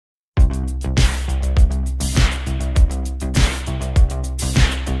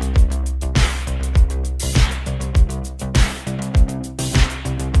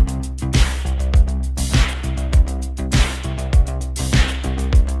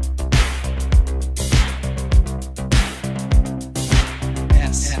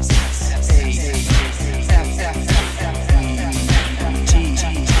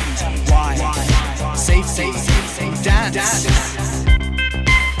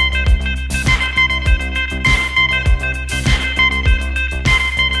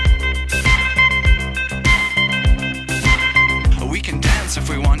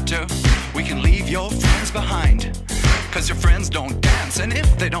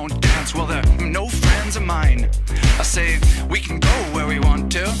don't dance, well, they're no friends of mine. I say we can go where we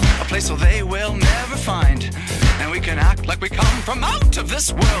want to, a place where they will never find. And we can act like we come from out of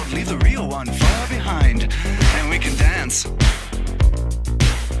this world, leave the real one far behind. And we can dance.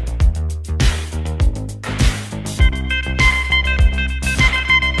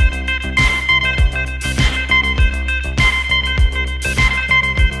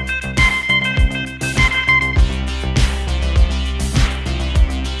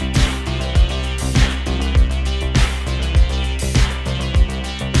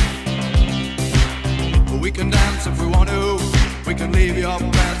 Leave your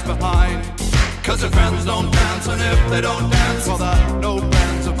friends behind, 'cause your friends don't dance, and if they don't dance, well, they're no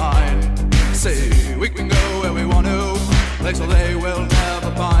friends of mine. See, we can go where we want to, place where they will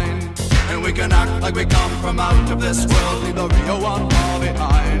never find. And we can act like we come from out of this world, leave the real one far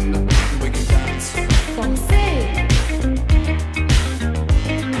behind. We can dance. Foxy.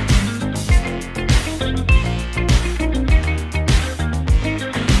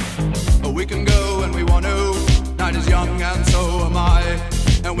 We can go when we want to, night is young and so am I.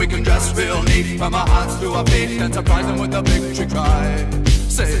 And we can dress real neat from our hearts to our feet and surprise them with a victory cry.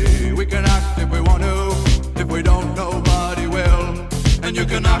 Say, we can act if we want to, if we don't, nobody will. And you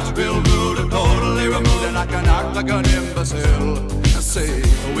can act real rude and totally removed, and I can act like an imbecile. And say,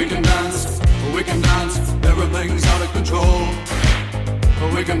 we can dance, everything's out of control.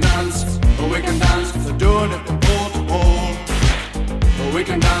 We can dance, they're doing it from pole to pole. We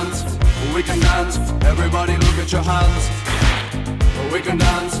can dance, everybody look at your hands. We can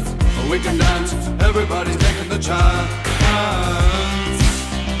dance, everybody's taking the chance.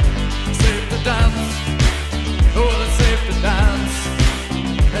 Safe to dance, oh, it's safe to dance.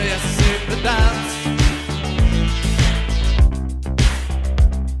 Yes, it's safe to dance.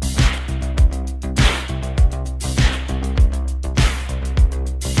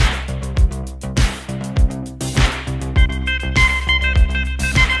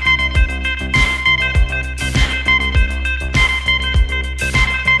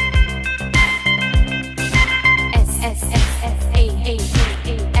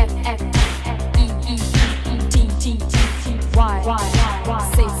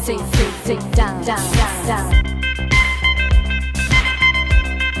 Down.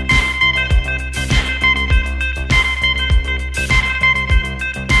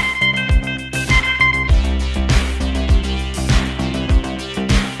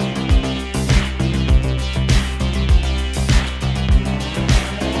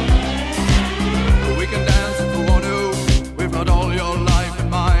 We can dance if we want to. We've got all your life in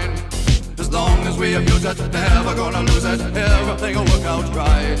mind. As long as we abuse it, never gonna lose it. Everything will work out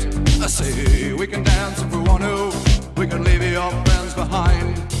right. I say we can dance if we want to. We can leave your friends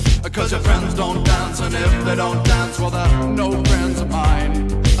behind, 'cause your friends don't dance, and if they don't dance, well, they're no friends of mine.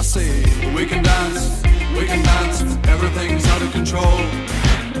 I say we can dance, everything's out of control.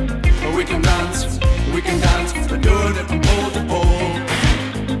 We can dance, they're doing it from pole to pole.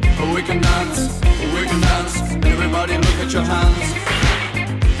 We can dance, everybody look at your hands.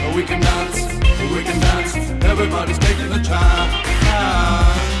 We can dance, everybody's taking the chance.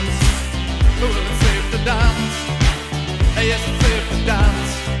 Well, it's safe to dance. Yes, it's safe to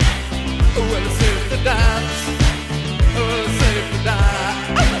dance. Well, it's safe to dance. Well, it's safe to dance.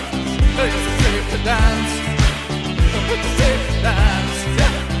 Yes, it's safe to dance. Well, it's safe to dance.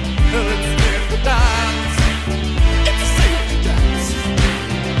 Yeah. Well, it's safe to dance. It's safe to dance.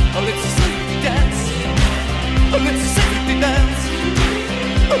 Oh, it's safe to dance. Oh, it's safe to dance.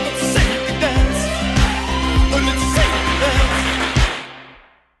 Oh, it's safe.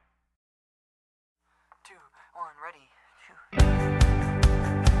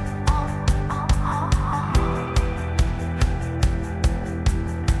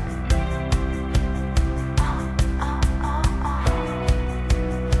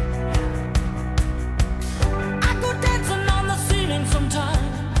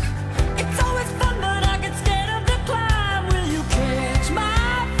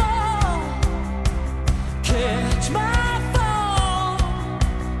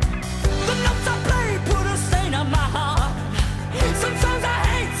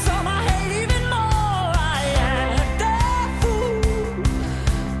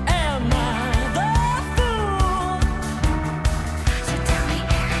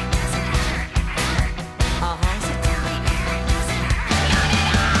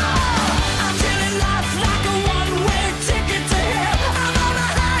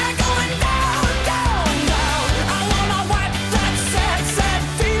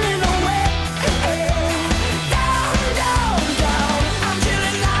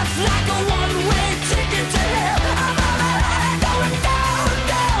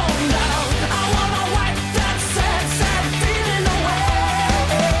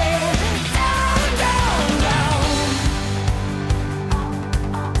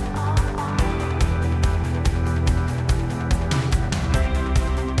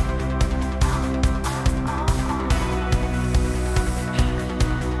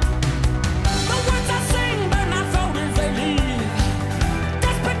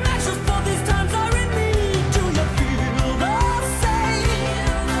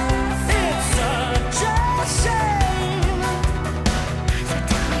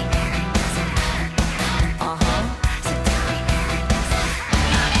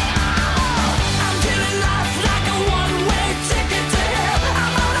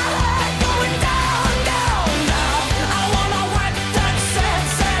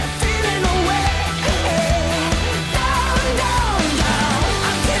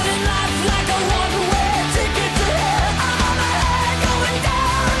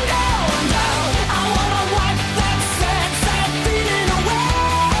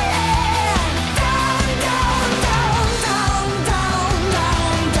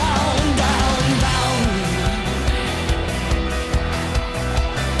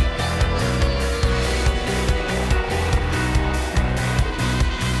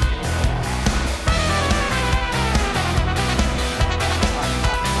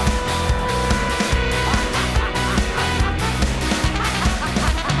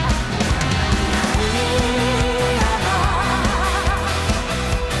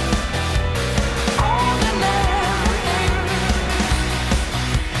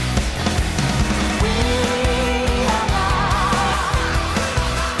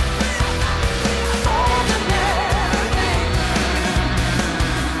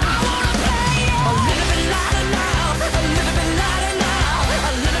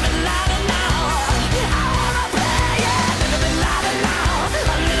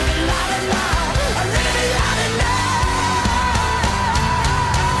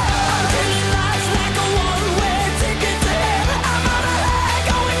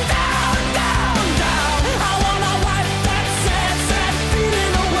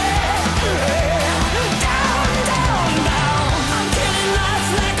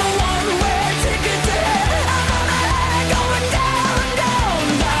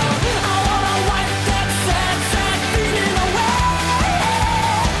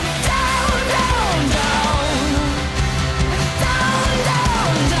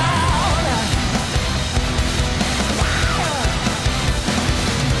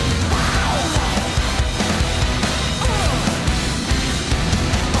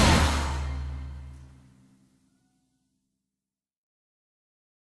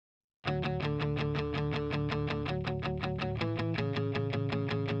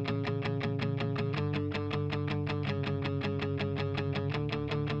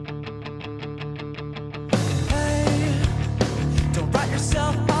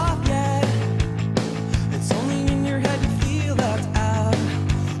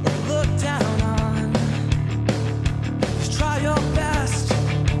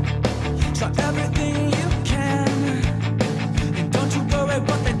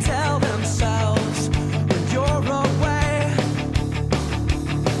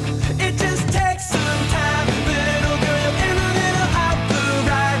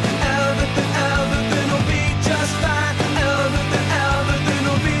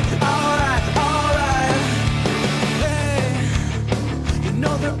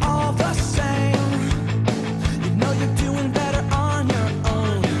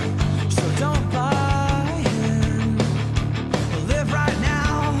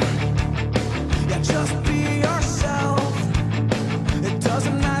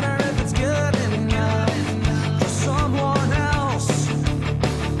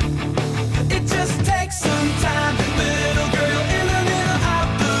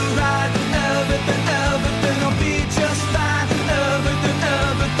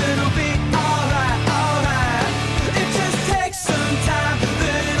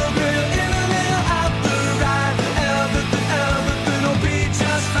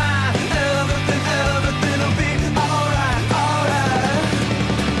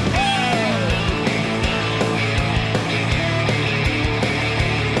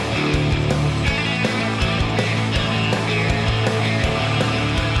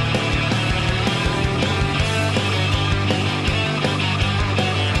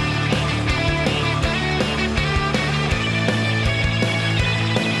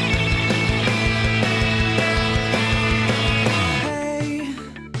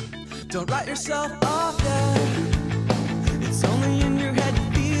 yourself